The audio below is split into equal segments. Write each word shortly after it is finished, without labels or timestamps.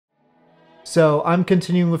So I'm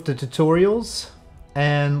continuing with the tutorials,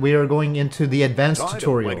 and we are going into the advanced Tired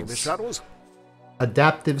of waiting the tutorials. shuttles?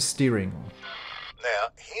 Adaptive steering. Now,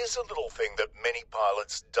 here's a little thing that many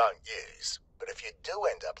pilots don't use, but if you do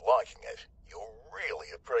end up liking it, you'll really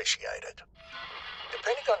appreciate it.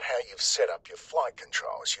 Depending on how you've set up your flight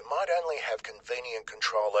controls, you might only have convenient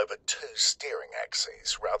control over 2 steering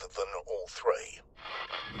axes rather than all 3.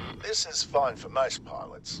 This is fine for most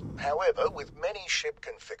pilots. However, with many ship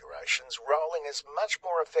configurations, rolling is much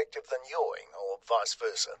more effective than yawing, or vice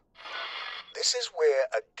versa. This is where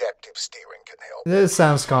adaptive steering can help. This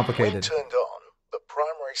sounds When complicated. turned on, the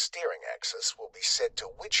primary steering axis will be set to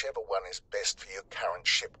whichever one is best for your current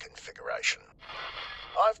ship configuration.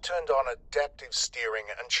 I've turned on adaptive steering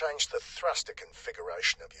and changed the thruster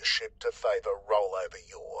configuration of your ship to favour rollover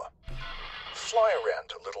yaw. Fly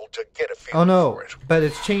around a little to get a feeling Oh no, for it. but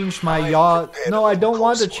it's changed my I've yaw. prepared No, a I little don't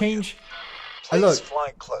want to course for you. change. Please Look,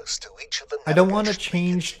 fly close to each of the I don't want to navigation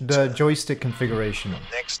change beacons the in turn. joystick configuration.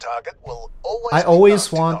 Next target will always I be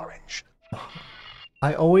always marked in want- orange.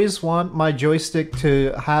 I always want my joystick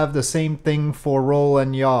to have the same thing for roll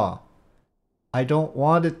and yaw. I don't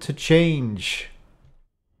want it to change.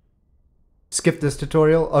 Skip this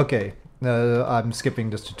tutorial? Okay, I'm skipping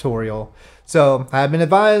this tutorial. So, I've been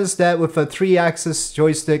advised that with a 3-axis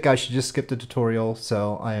joystick, I should just skip the tutorial,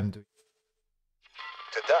 so I am doing.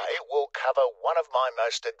 Today we'll cover one of my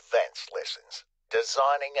most advanced lessons,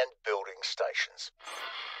 designing and building stations.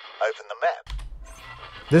 Open the map.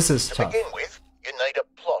 This is To tough. begin with, you need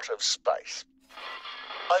a plot of space.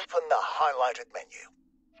 Open the highlighted menu.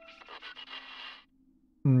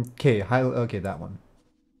 Okay, that one.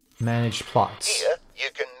 Manage plots. Here, you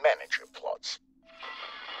can manage your plots.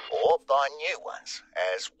 Or buy new ones,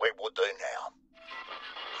 as we will do now.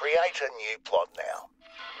 Create a new plot now.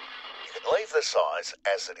 You can leave the size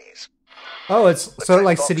as it is. Oh, it's The sort of two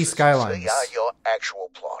like City boxes you Skylines. see are your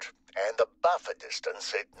actual plot, and the buffer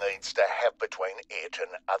distance it needs to have between it and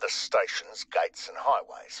other stations, gates and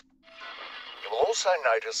highways. You will also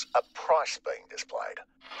notice a price being displayed.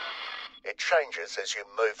 It changes as you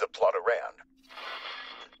move the plot around.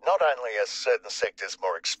 Not only are certain sectors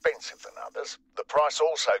more expensive than others, the price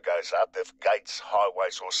also goes up if gates,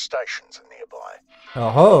 highways or stations are nearby.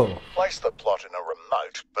 Oh Place the plot in a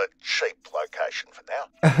remote but cheap location for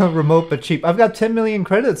now. ho! Remote but cheap. I've got 10 million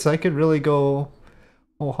credits. I could really go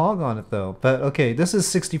whole hog on it though. But okay, this is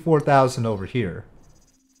 64,000 over here.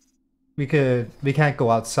 We can't go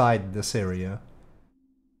outside this area.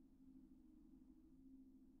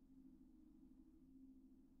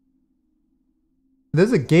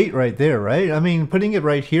 There's a gate right there, right? I mean, putting it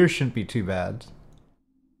right here shouldn't be too bad.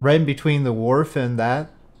 Right in between the wharf and that,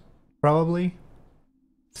 probably.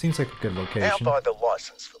 Seems like a good Now location. buy the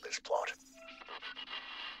license for this plot.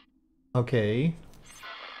 Okay.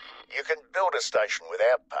 You can build a station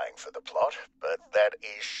without paying for the plot, but that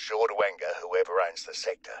is sure to anger whoever owns the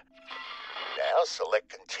sector. Now select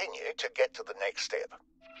Continue to get to the next step.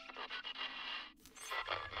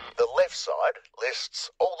 The left side lists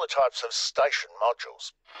all the types of station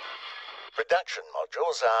modules. Production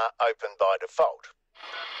modules are open by default.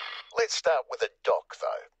 Let's start with a dock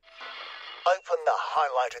though. Open the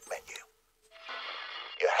highlighted menu.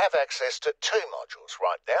 You have access to 2 modules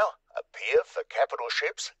right now, a pier for capital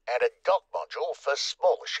ships and a dock module for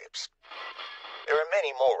smaller ships. There are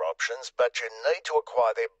many more options, but you need to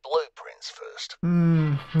acquire their blueprints first.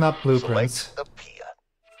 Not blueprints. Select the pier.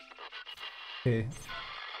 Okay.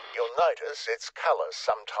 You'll notice its colour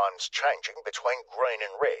sometimes changing between green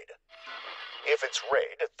and red. If it's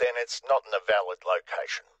red, then it's not in a valid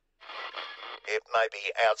location. It may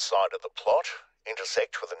be outside of the plot,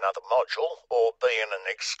 intersect with another module, or be in an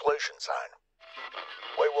exclusion zone.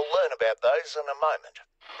 We will learn about those in a moment.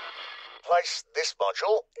 Place this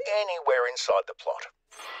module anywhere inside the plot.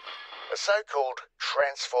 A so-called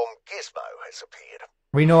transform gizmo has appeared.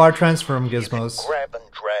 We know our transform You gizmos. can grab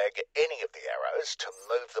and drag any of the arrows to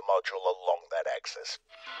move the module along that axis.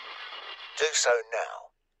 Do so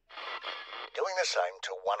now. Doing the same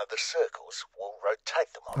to one of the circles will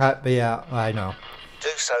rotate the module. Yeah, I know. Do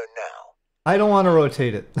so now. I don't want to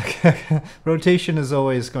rotate it. Rotation is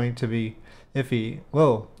always going to be iffy.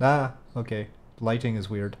 Whoa. Okay. Lighting is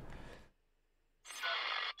weird.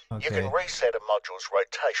 You Okay. can reset a module's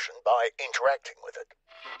rotation by interacting with it.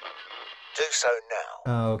 Do so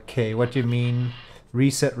now. Okay, what do you mean?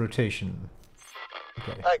 Reset rotation.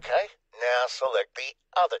 Okay. Okay, now select the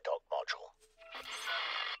other dock module.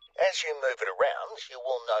 As you move it around, you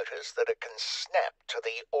will notice that it can snap to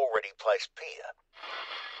the already placed pier.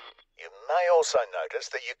 You may also notice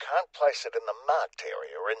that you can't place it in the marked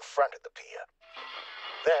area in front of the pier.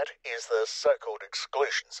 That is the so-called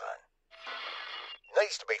exclusion zone.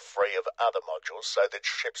 Needs to be free of other modules so that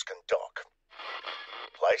ships can dock.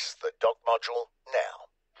 Place the dock module now.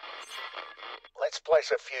 Let's place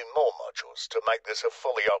a few more modules to make this a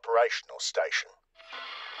fully operational station.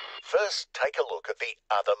 First, take a look at the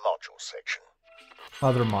other module section.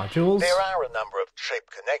 Other modules? There are a number of cheap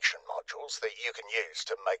connection modules that you can use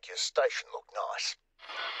to make your station look nice.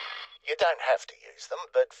 You don't have to use them,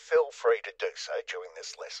 but feel free to do so during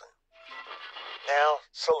this lesson. Now,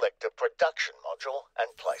 select a production module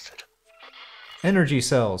and place it. Energy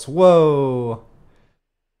cells. Whoa!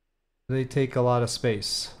 They take a lot of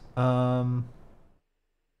space.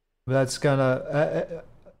 That's gonna...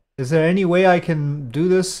 is there any way I can do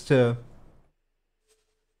this to...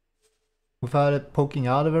 without it poking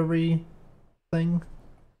out of everything?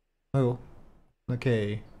 Oh,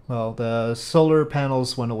 okay. Well, the solar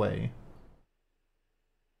panels went away.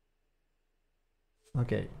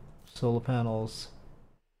 Okay, solar panels.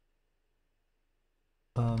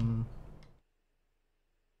 All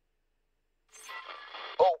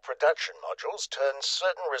production modules turn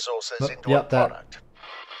certain resources into a yep, product.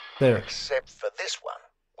 There. Except for this one,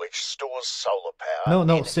 which stores solar power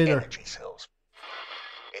No, in stay there. energy cells.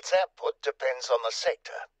 Its output depends on the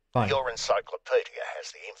sector. Fine. Your encyclopedia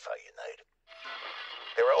has the info you need.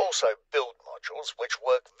 There are also build modules which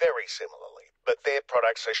work very similarly, but their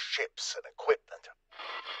products are ships and equipment.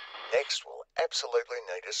 Next, we'll absolutely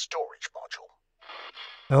need a storage module.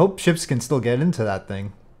 I hope ships can still get into that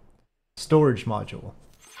thing. Storage module.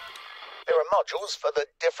 There are modules for the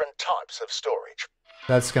different types of storage.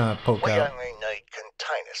 That's gonna poke We out. only need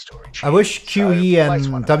container storage. I wish here, QE so place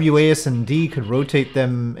one and of these. WAS and D could rotate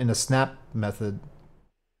them in a snap method.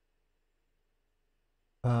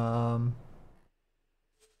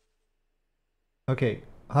 Okay,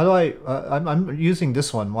 how do I... I'm using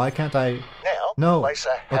this one. Why can't I... Now, No. place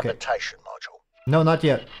a Okay. habitation module. No, not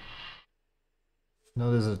yet.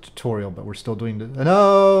 No, there's a tutorial, but we're still doing the...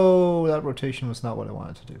 No! That rotation was not what I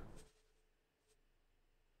wanted to do.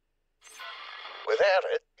 Without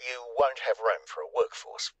it, you won't have room for a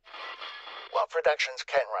workforce. While productions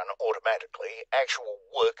can run automatically, actual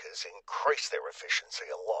workers increase their efficiency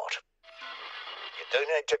a lot. You do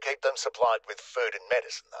need to keep them supplied with food and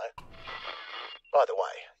medicine, though. By the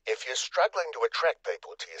way, if you're struggling to attract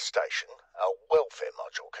people to your station, a welfare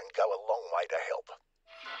module can go a long way to help.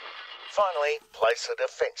 Finally, place a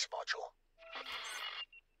defense module.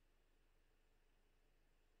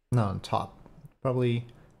 No, on top. Probably...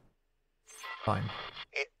 fine.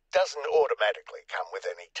 It doesn't automatically come with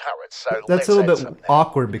any turrets, so That's let's a little add some bit now.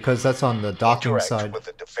 awkward because that's on the docking Interact side. with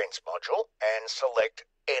the defense module and select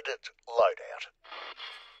Edit Loadout.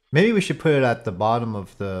 Maybe we should put it at the bottom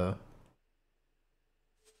of the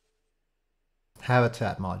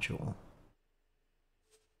habitat module.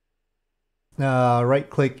 Right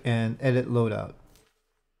click and edit loadout.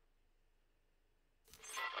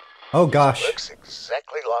 Oh gosh. Works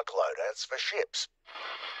exactly like loadouts for ships.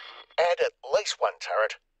 Add at least one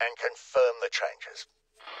turret and confirm the changes.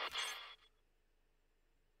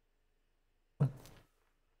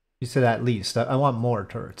 You said at least. I want more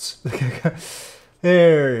turrets.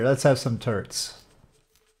 There, let's have some turrets.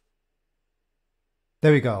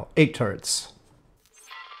 There we go. 8 turrets.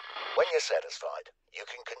 When you're satisfied, you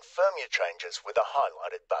can confirm your changes with a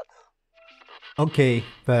highlighted button. Okay,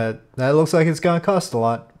 but that looks like it's gonna cost a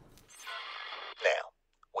lot. Now,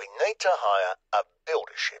 we need to hire a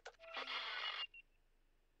builder ship.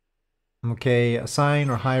 Okay,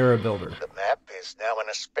 assign or hire a builder. The map is now in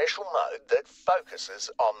a special mode that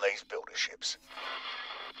focuses on these builder ships.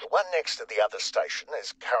 The one next to the other station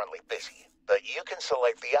is currently busy, but you can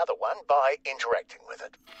select the other one by interacting with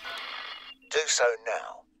it. Do so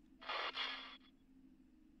now.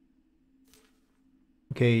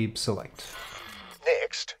 Okay, select.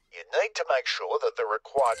 Next, you need to make sure that the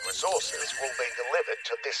required resources will be delivered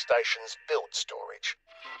to this station's build storage.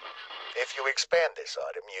 If you expand this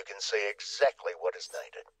item, you can see exactly what is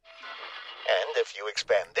needed. And if you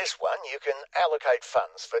expand this one, you can allocate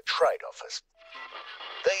funds for trade offers.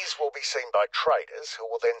 These will be seen by traders who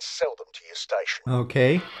will then sell them to your station.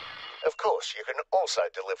 Okay. Of course, you can also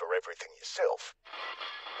deliver everything yourself.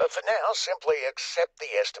 But for now, simply accept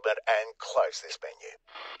the estimate and close this menu.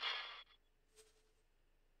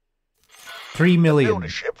 3 million. The builder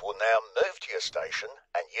ship will now move to your station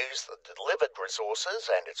and use the delivered resources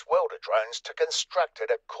and its welder drones to construct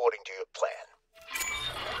it according to your plan.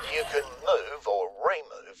 You can move or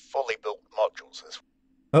remove fully built modules as well.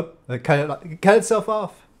 Oh, it cut itself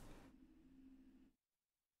off.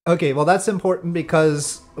 Okay, well that's important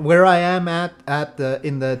because where I am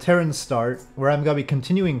in the Terran start, where I'm gonna be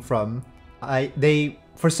continuing from, they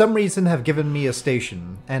for some reason have given me a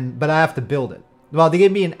station, but I have to build it. Well, they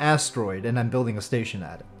gave me an asteroid, and I'm building a station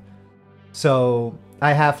at it. So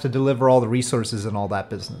I have to deliver all the resources and all that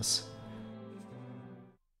business.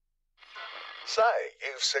 So,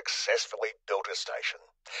 you've successfully built a station.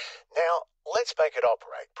 Now, let's make it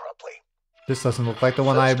operate properly. This doesn't look like the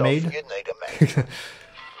one First I off, made. you need a manager.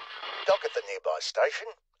 Dock at the nearby station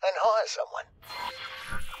and hire someone.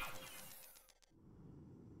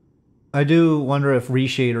 I do wonder if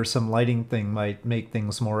reshade or some lighting thing might make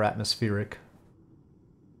things more atmospheric.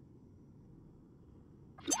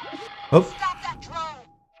 Oh. Stop that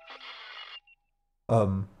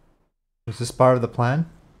drone! Was this part of the plan?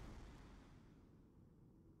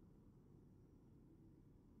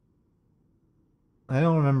 I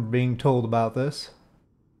don't remember being told about this.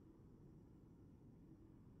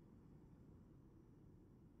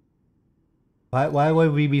 Why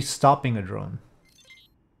would we be stopping a drone?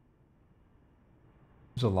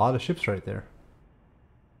 There's a lot of ships right there.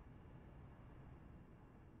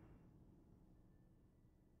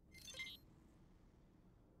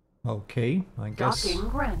 Okay, I guess. Docking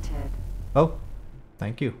granted. Oh,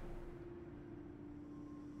 thank you.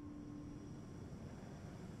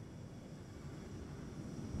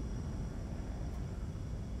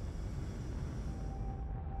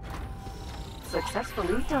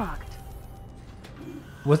 Successfully docked.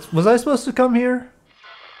 Was I supposed to come here?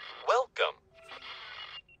 Welcome.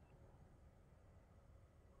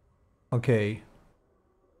 Okay.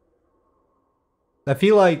 I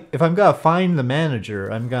feel like if I'm gonna find the manager,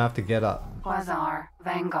 I'm gonna have to get up. Quasar,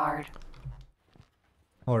 Vanguard.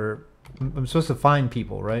 Or I'm supposed to find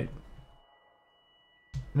people, right?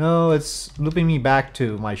 No, it's looping me back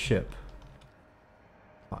to my ship.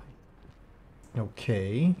 Fine.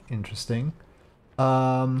 Okay, interesting.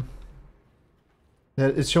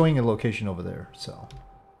 It's showing a location over there, so.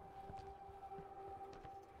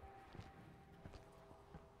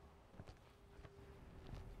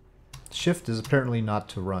 Shift is apparently not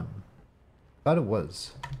to run. Thought it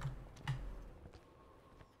was.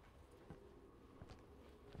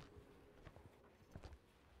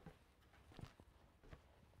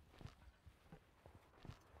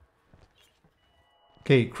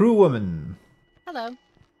 Okay, crew woman. Hello.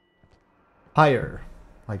 Hire,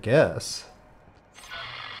 I guess.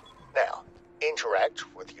 Now,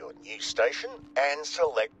 interact with your new station and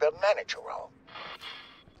select the manager role.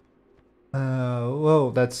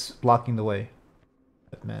 Whoa, that's blocking the way.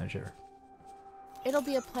 Manager. It'll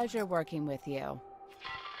be a pleasure working with you.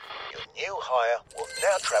 Your new hire will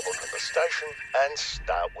now travel to the station and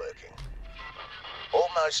start working.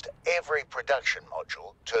 Almost every production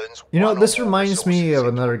module turns You know, one or this more reminds me resources of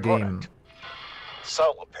into another a product. game.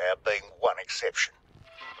 Solar power being one exception.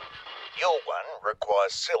 Your one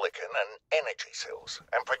requires silicon and energy cells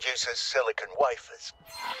and produces silicon wafers.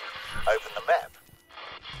 Open the map.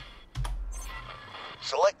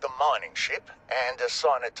 Select the mining ship and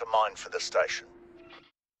assign it to mine for the station.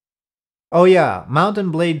 Oh yeah, Mountain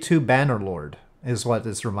Blade 2 Bannerlord is what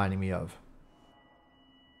it's reminding me of.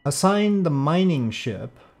 Assign the mining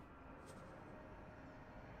ship.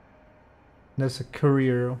 That's a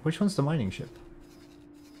courier. Which one's the mining ship?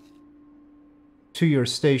 To your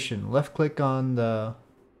station. Left click on the...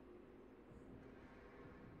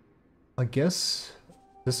 I guess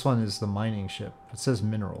this one is the mining ship. It says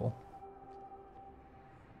mineral.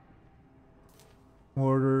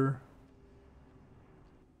 Order.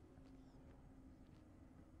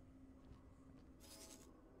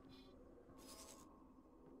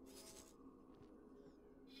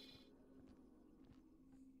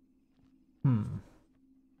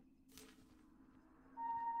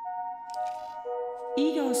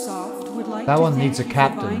 Egosoft would like That to one thank needs a you for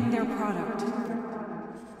captain. buying their product.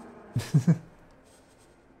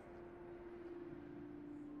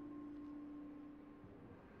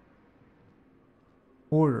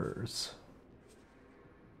 Orders.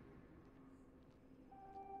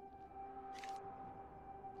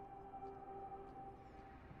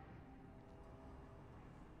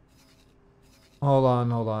 Hold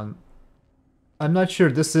on. I'm not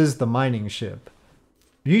sure this is the mining ship.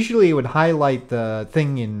 Usually it would highlight the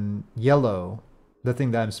thing in yellow, the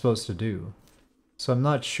thing that I'm supposed to do. So I'm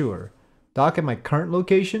not sure. Dock at my current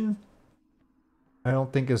location? I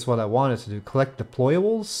don't think is what I wanted to do. Collect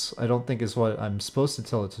deployables? I don't think is what I'm supposed to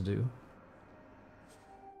tell it to do.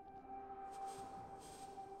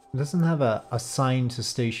 It doesn't have a assign to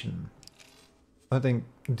station. I think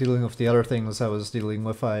dealing with the other things I was dealing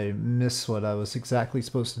with, I miss what I was exactly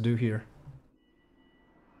supposed to do here.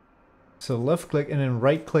 So left click and then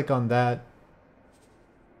right click on that.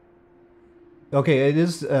 Okay, it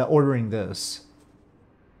is ordering this.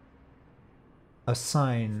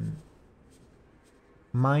 Assign.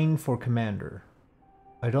 Mine for commander.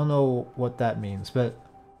 I don't know what that means, but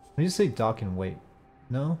when you say dock and wait,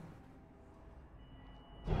 no?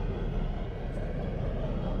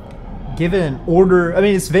 Give it an order. I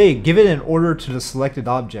mean, it's vague. Give it an order to the selected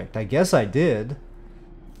object. I guess I did.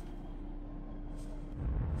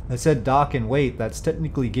 I said dock and wait. That's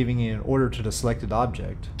technically giving it an order to the selected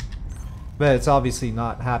object. But it's obviously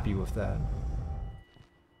not happy with that.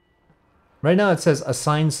 Right now it says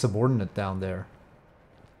assign subordinate down there.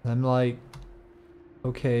 I'm like,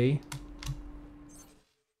 okay.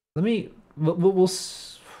 Let me,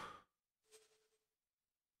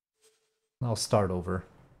 I'll start over.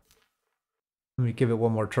 Let me give it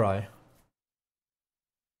one more try.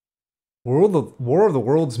 War of the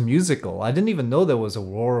Worlds musical. I didn't even know there was a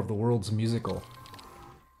War of the Worlds musical.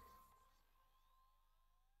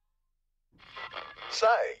 So,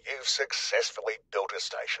 you've successfully built a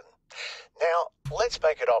station. Now, let's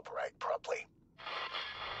make it operate properly.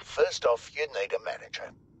 First off, you need a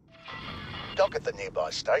manager. Dock at the nearby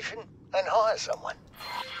station and hire someone.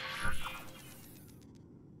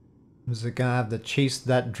 Is it gonna have to chase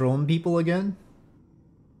that drone people again?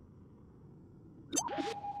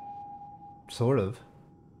 Sort of.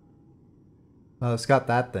 Oh, it's got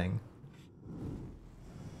that thing.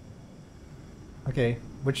 Okay,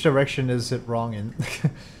 which direction is it wrong in?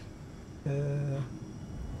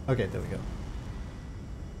 Okay, there we go.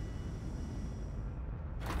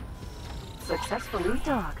 Successfully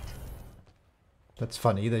docked. That's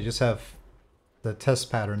funny, they just have the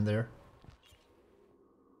test pattern there.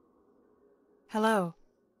 Hello.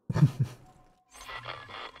 Now,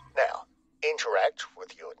 interact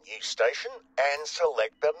with your new station and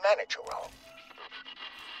select the manager role.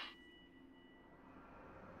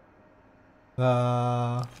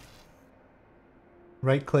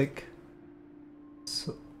 Right click.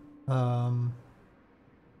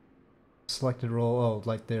 Selected role. Oh,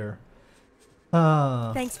 like there.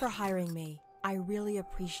 Thanks for hiring me. I really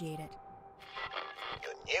appreciate it.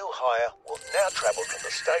 Your new hire will now travel to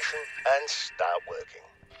the station and start working.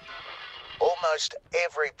 Almost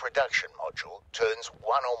every production module turns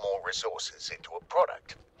one or more resources into a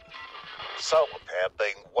product. Solar power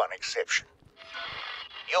being one exception.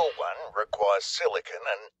 Your one requires silicon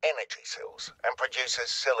and energy cells and produces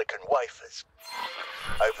silicon wafers.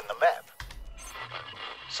 Open the map.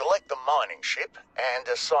 Select the mining ship and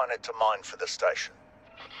assign it to mine for the station.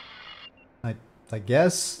 I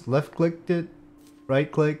guess left clicked it,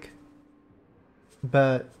 right click,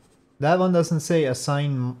 but that one doesn't say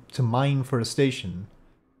assign to mine for a station.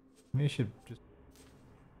 Maybe I should just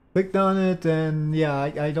clicked on it, and yeah,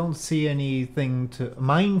 I don't see anything to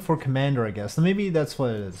mine for commander. I guess maybe that's what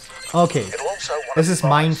it is. Okay, It'll also want this to is buy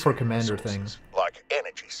mine for some commander resources, thing. like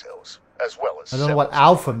energy cells, as well as I don't know what cell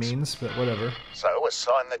alpha components. means, but whatever. So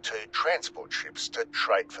assign the 2 transport ships to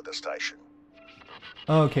trade for the station.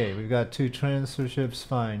 Okay, we've got 2 transfer ships,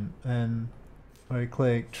 fine, and right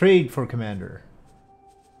click trade for commander.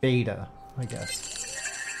 Beta, I guess.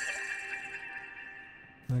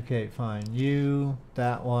 Okay, fine. You,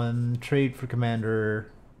 that one, trade for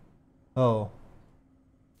commander. Oh.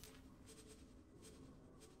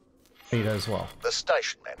 Beta as well. The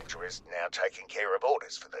station manager is now taking care of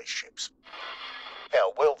orders for these ships.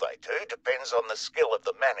 How well they do depends on the skill of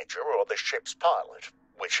the manager or the ship's pilot,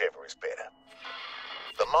 whichever is better.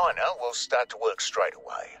 The miner will start to work straight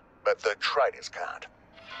away, but the traders can't.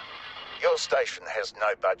 Your station has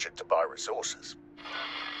no budget to buy resources.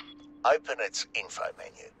 Open its info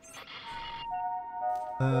menu.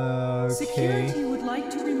 Okay. Security would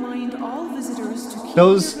like to remind all visitors to keep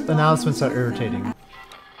Those their announcements are belongings in irritating.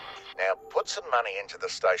 Now put some money into the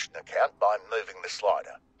station account by moving the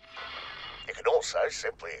slider. You can also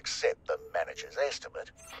simply accept the manager's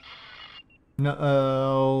estimate.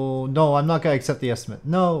 No, no, I'm not gonna accept the estimate.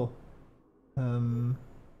 No.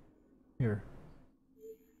 Here.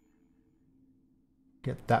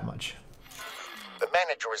 Get that much. The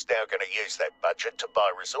manager is now going to use that budget to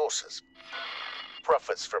buy resources.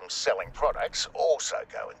 Profits from selling products also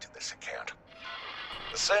go into this account.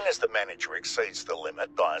 As soon as the manager exceeds the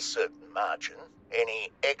limit by a certain margin,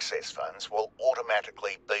 any excess funds will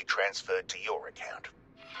automatically be transferred to your account.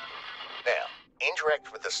 Now,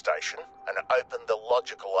 interact with the station and open the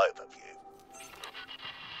logical overview.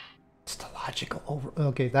 It's the logical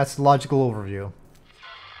Okay, that's the logical overview.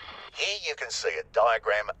 Here you can see a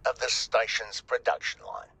diagram of the station's production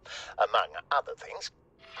line, among other things.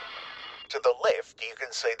 To the left, you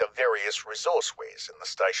can see the various resource wares in the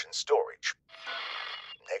station storage.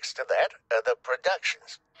 Next to that are the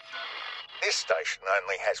productions. This station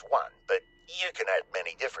only has one, but you can add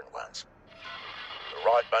many different ones. The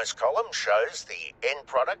rightmost column shows the end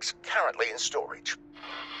products currently in storage.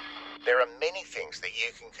 There are many things that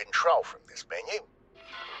you can control from this menu.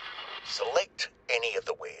 Select any of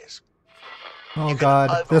the wares. Oh You can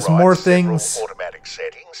god, there's override more several things. automatic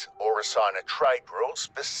settings or assign a trade rule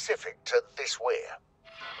specific to this ware.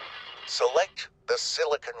 Select the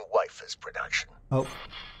silicon wafers production. Oh.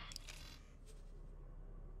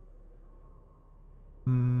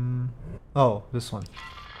 Oh, this one.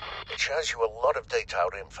 It shows you a lot of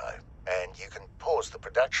detailed info, and you can pause the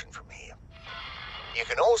production from here. You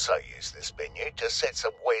can also use this menu to set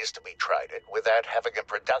some wares to be traded without having a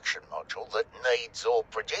production module that needs or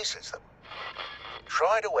produces them.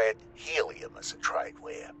 Try to add helium as a trade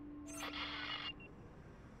ware.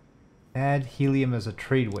 Add helium as a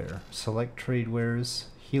tradeware. Select tradewares.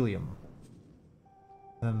 Helium.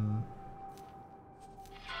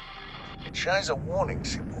 It shows a warning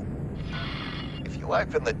symbol. If you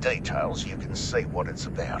open the details, you can see what it's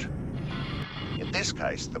about. In this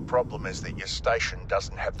case, the problem is that your station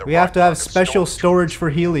doesn't have the We right have to have kind of special storage for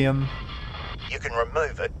helium. You can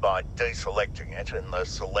remove it by deselecting it in the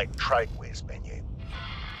Select Tradewares menu.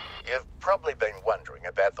 You've probably been wondering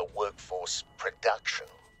about the workforce production,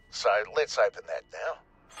 so let's open that now.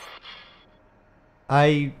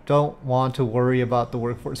 I don't want to worry about the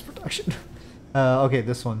workforce production. Okay,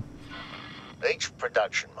 this one. Each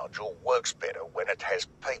production module works better when it has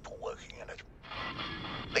people working in it.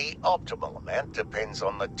 The optimal amount depends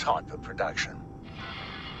on the type of production.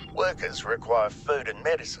 Workers require food and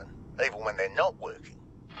medicine, even when they're not working.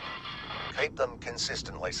 Keep them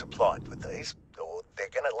consistently supplied with these, or they're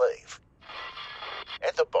going to leave.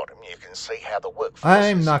 At the bottom, you can see how the workforce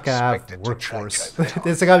I'm is not gonna have expected to change workforce. over time.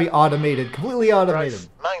 It's gotta be automated, completely automated.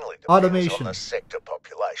 Growth mainly depends Automation. on the sector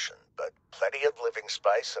population, but plenty of living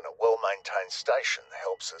space and a well-maintained station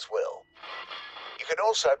helps as well. You can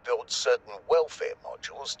also build certain welfare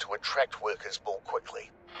modules to attract workers more quickly.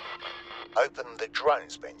 Open the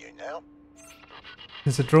drones menu now.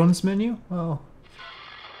 Is it drones menu? Oh.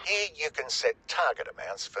 Here you can set target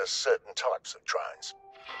amounts for certain types of drones.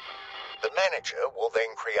 The manager will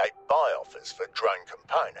then create buy offers for drone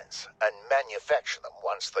components and manufacture them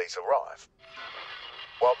once these arrive.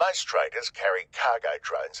 While most traders carry cargo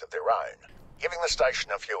drones of their own, giving the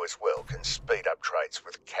station a few as well can speed up trades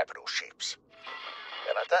with capital ships.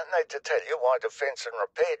 And I don't need to tell you why defence and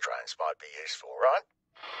repair drones might be useful, right?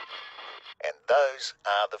 And those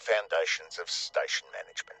are the foundations of station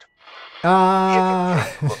management. You can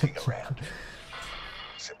keep looking around.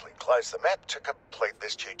 Simply close the map to complete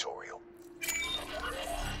this tutorial.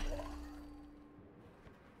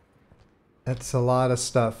 That's a lot of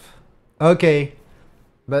stuff. Okay,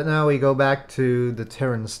 but now we go back to the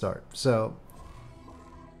Terran start. So,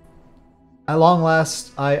 at long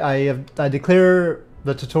last, I declare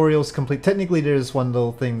the tutorials complete. Technically, there's one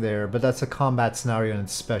little thing there, but that's a combat scenario and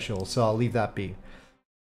it's special, so I'll leave that be.